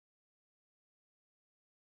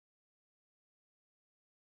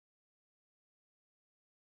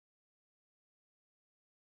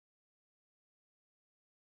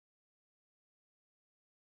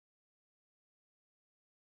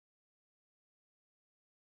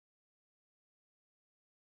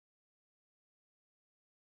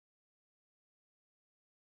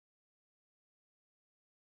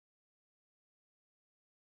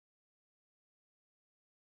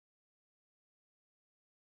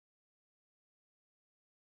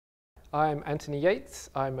I'm Anthony Yeates.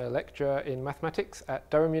 I'm a lecturer in mathematics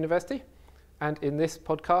at Durham University, and in this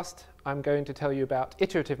podcast I'm going to tell you about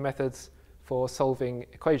iterative methods for solving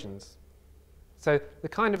equations. So the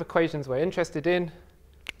kind of equations we're interested in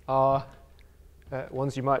are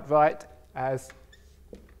ones you might write as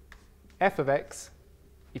f of x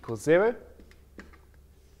equals 0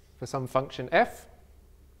 for some function f,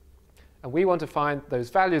 and we want to find those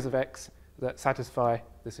values of x that satisfy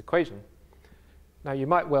this equation. Now you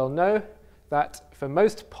might well know that for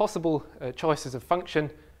most possible choices of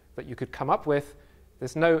function that you could come up with,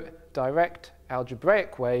 there's no direct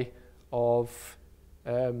algebraic way of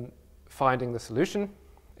finding the solution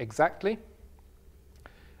exactly.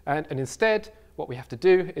 And instead, what we have to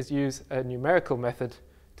do is use a numerical method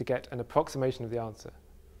to get an approximation of the answer.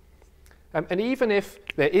 And even if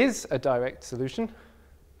there is a direct solution,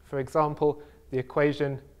 for example, the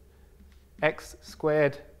equation x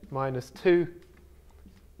squared minus 2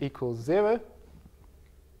 equals 0,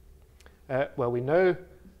 well, we know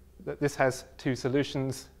that this has two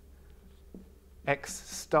solutions, x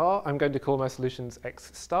star. I'm going to call my solutions x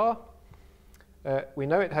star. We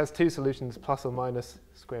know it has two solutions plus or minus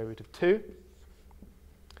square root of 2.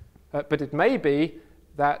 But it may be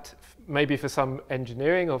that maybe for some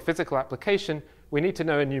engineering or physical application, we need to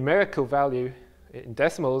know a numerical value in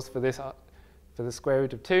decimals for this for the square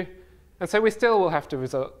root of 2. And so we still will have to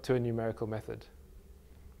resort to a numerical method.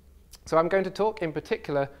 So I'm going to talk in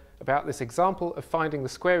particular about this example of finding the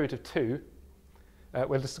square root of 2.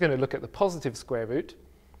 We're just going to look at the positive square root.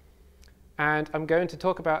 And I'm going to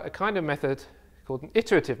talk about a kind of method called an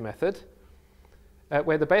iterative method,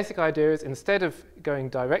 where the basic idea is instead of going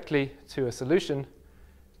directly to a solution,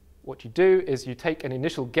 what you do is you take an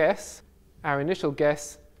initial guess. Our initial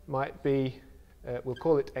guess might be, we'll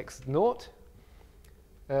call it x naught.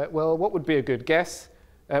 Well, what would be a good guess?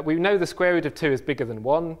 We know the square root of 2 is bigger than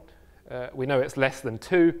 1. We know it's less than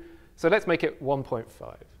 2. So let's make it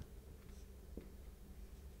 1.5.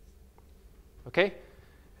 OK?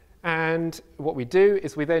 And what we do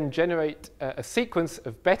is we then generate a sequence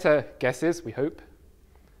of better guesses, we hope,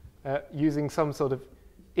 using some sort of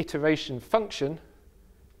iteration function,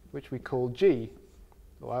 which we call g,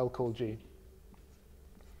 or I'll call g.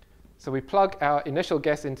 So we plug our initial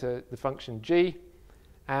guess into the function g,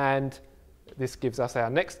 and this gives us our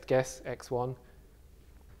next guess, x1.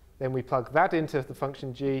 Then we plug that into the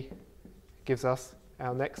function g, gives us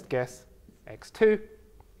our next guess, x2.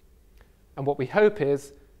 And what we hope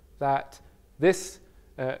is that this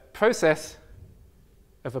process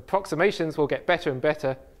of approximations will get better and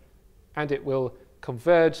better, and it will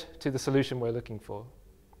converge to the solution we're looking for.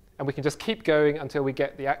 And we can just keep going until we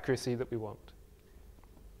get the accuracy that we want.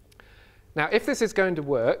 Now, if this is going to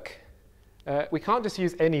work, we can't just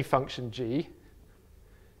use any function g.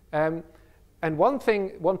 And one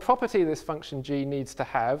property this function g needs to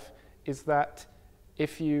have is that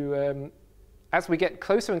if you, as we get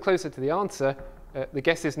closer and closer to the answer, the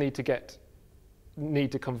guesses need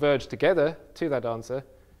to converge together to that answer.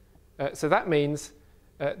 So that means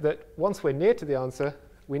that once we're near to the answer,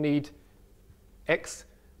 we need x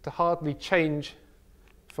to hardly change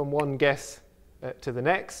from one guess to the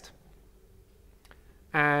next.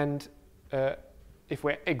 And if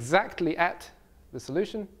we're exactly at the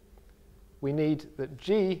solution, we need that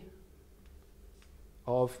g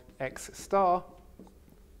of x star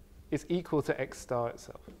is equal to x star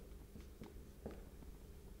itself.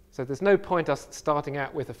 So there's no point us starting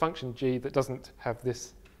out with a function g that doesn't have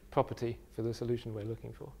this property for the solution we're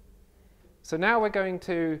looking for. So now we're going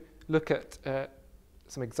to look at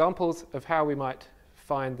some examples of how we might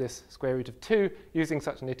find this square root of 2 using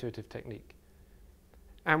such an iterative technique.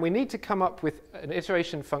 And we need to come up with an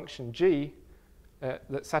iteration function g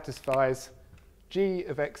that satisfies g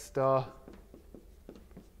of x star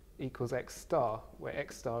equals x star, where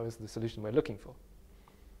x star is the solution we're looking for.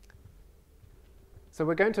 So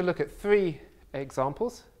we're going to look at 3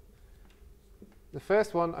 examples. The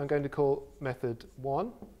first one I'm going to call method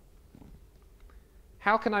 1.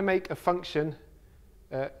 How can I make a function?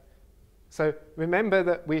 So remember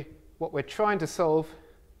that what we're trying to solve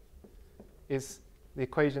is the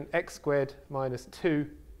equation x squared minus 2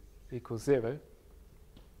 equals 0.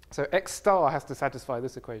 So x star has to satisfy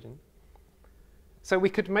this equation. So we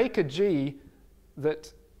could make a g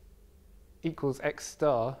that equals x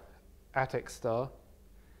star at x star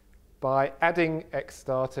by adding x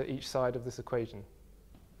star to each side of this equation.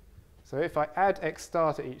 So if I add x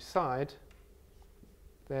star to each side,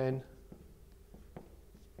 then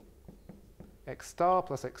x star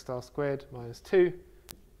plus x star squared minus 2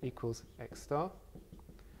 equals x star.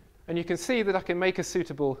 And you can see that I can make a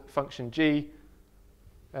suitable function g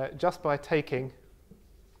just by taking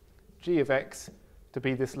g of x to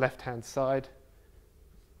be this left-hand side,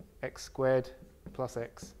 x squared plus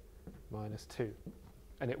x minus 2.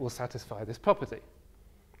 And it will satisfy this property.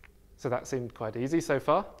 So that seemed quite easy so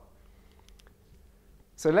far.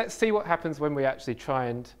 So let's see what happens when we actually try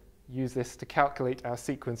and use this to calculate our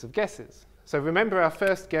sequence of guesses. So remember, our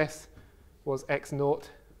first guess was x naught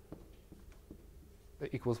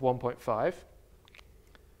that equals 1.5.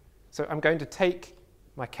 So I'm going to take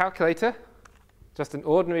my calculator, just an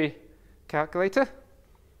ordinary calculator.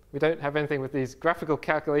 We don't have anything with these graphical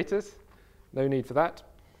calculators. No need for that.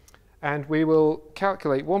 And we will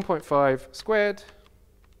calculate 1.5 squared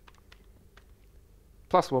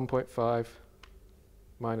plus 1.5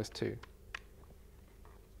 minus 2.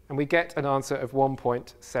 And we get an answer of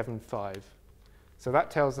 1.75. So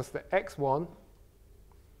that tells us that x1,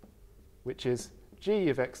 which is g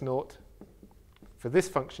of x naught, for this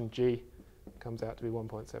function g, comes out to be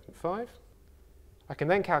 1.75. I can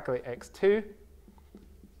then calculate x2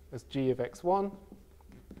 as g of x1.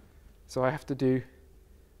 So I have to do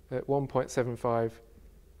 1.75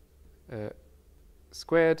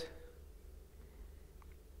 squared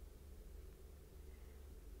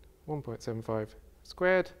 1.75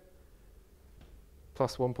 squared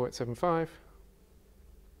plus 1.75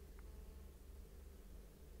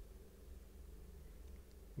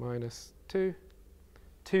 minus 2,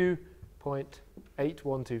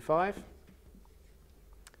 2.8125.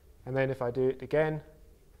 And then if I do it again,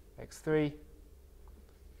 x3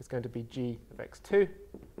 is going to be g of x2.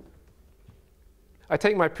 I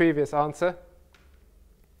take my previous answer,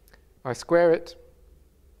 I square it,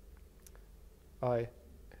 I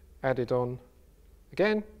add it on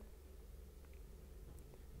again,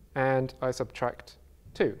 and I subtract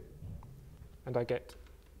 2. And I get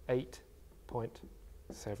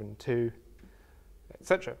 8.72,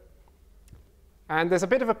 etc. And there's a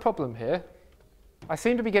bit of a problem here. I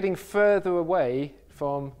seem to be getting further away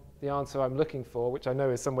from the answer I'm looking for, which I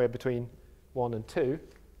know is somewhere between 1 and 2.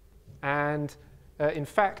 And in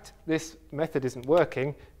fact, this method isn't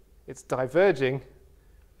working. It's diverging.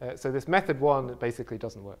 So this method 1 basically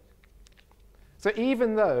doesn't work. So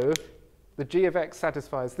even though the g of x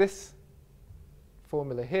satisfies this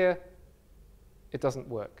formula here, it doesn't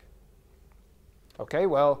work. OK,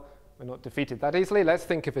 well, we're not defeated that easily. Let's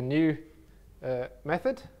think of a new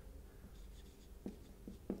method.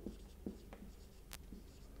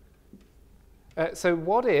 So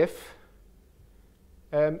what if,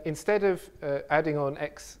 instead of adding on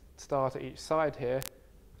x star to each side here,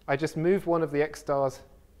 I just move one of the x stars,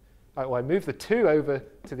 well, I move the 2 over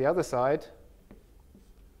to the other side.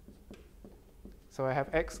 So I have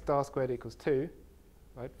x star squared equals 2,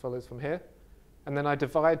 right, follows from here. And then I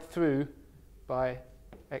divide through by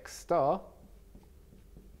x star.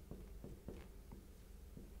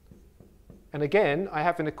 And again, I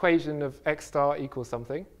have an equation of x star equals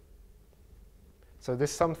something. So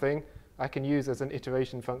this something I can use as an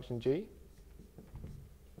iteration function g.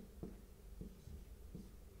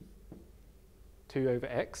 2 over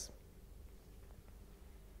x.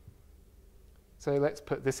 So let's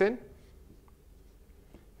put this in.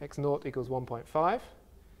 X naught equals 1.5.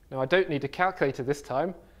 Now I don't need a calculator this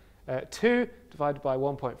time. 2 divided by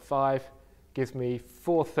 1.5 gives me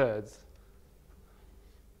 4/3.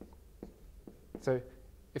 So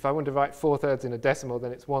if I want to write 4/3 in a decimal,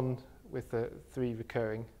 then it's 1 with the 3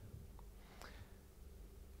 recurring.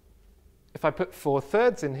 If I put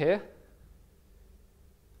 4/3 in here,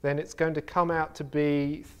 then it's going to come out to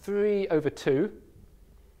be 3 over 2,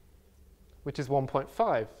 which is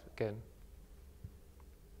 1.5 again.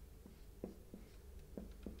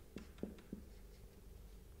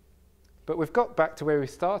 But we've got back to where we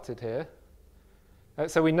started here.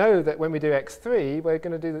 So we know that when we do x3, we're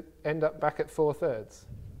going to end up back at 4/3.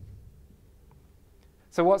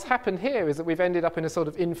 So what's happened here is that we've ended up in a sort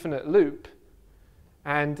of infinite loop,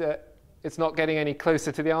 and it's not getting any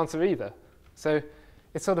closer to the answer either. So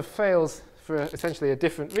it sort of fails for essentially a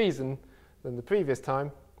different reason than the previous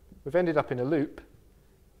time. We've ended up in a loop,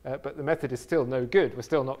 but the method is still no good. We're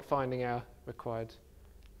still not finding our required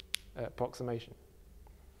approximation.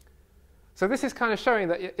 So this is kind of showing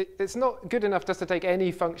that it's not good enough just to take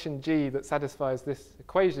any function g that satisfies this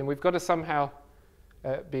equation. We've got to somehow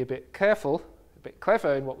be a bit careful, a bit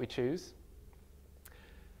clever in what we choose.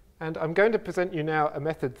 And I'm going to present you now a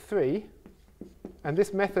method 3. And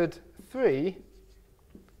this method 3,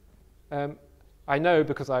 I know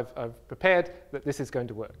because I've prepared that this is going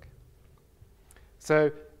to work.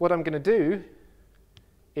 So what I'm going to do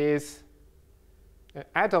is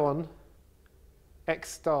add on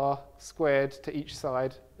x star squared to each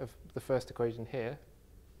side of the first equation here.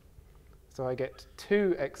 So I get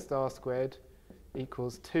 2x star squared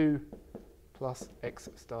equals 2 plus x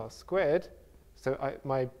star squared. So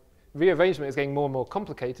my rearrangement is getting more and more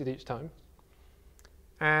complicated each time.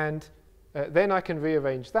 And then I can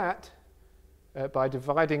rearrange that by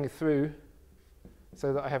dividing through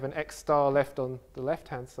so that I have an x star left on the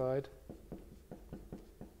left-hand side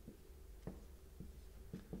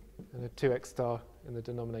and a 2x star in the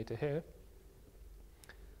denominator here.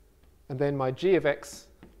 And then my g of x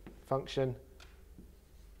function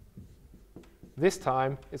this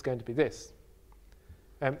time is going to be this.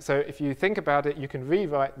 So if you think about it, you can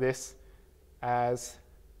rewrite this as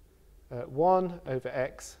 1 over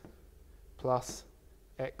x plus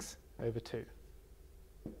x over 2.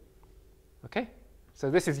 Okay? So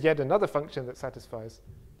this is yet another function that satisfies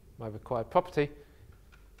my required property.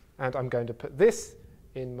 And I'm going to put this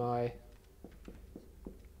in my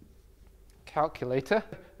calculator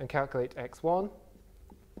and calculate x1.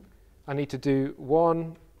 I need to do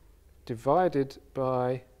 1 divided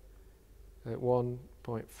by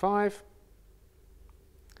 1.5,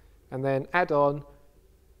 and then add on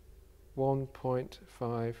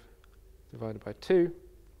 1.5 divided by 2,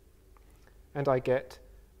 and I get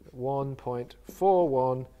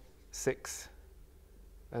 1.416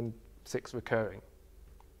 and 6 recurring.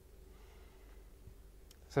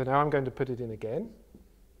 So now I'm going to put it in again,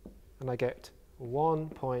 and I get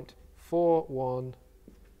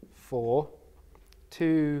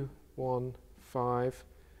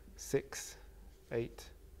 1.41421568,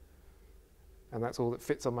 and that's all that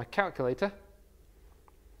fits on my calculator.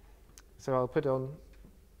 So I'll put on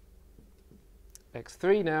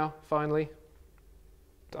x3 now, finally.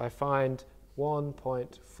 I find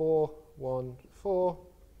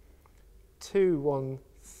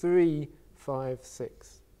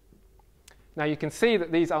 1.41421356. Now you can see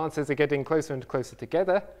that these answers are getting closer and closer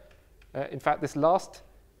together. In fact, this last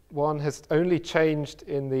one has only changed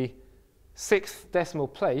in the 6th decimal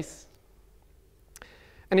place.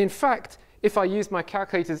 And in fact, if I use my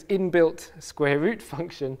calculator's inbuilt square root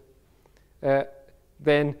function,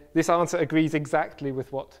 then this answer agrees exactly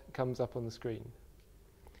with what comes up on the screen.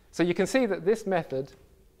 So you can see that this method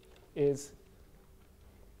is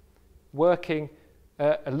working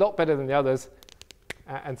a lot better than the others.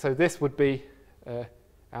 And so this would be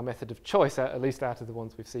our method of choice, at least out of the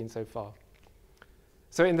ones we've seen so far.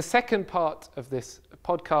 So in the second part of this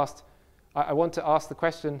podcast, I want to ask the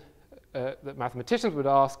question that mathematicians would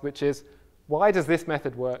ask, which is, why does this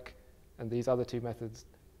method work and these other two methods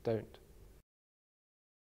don't?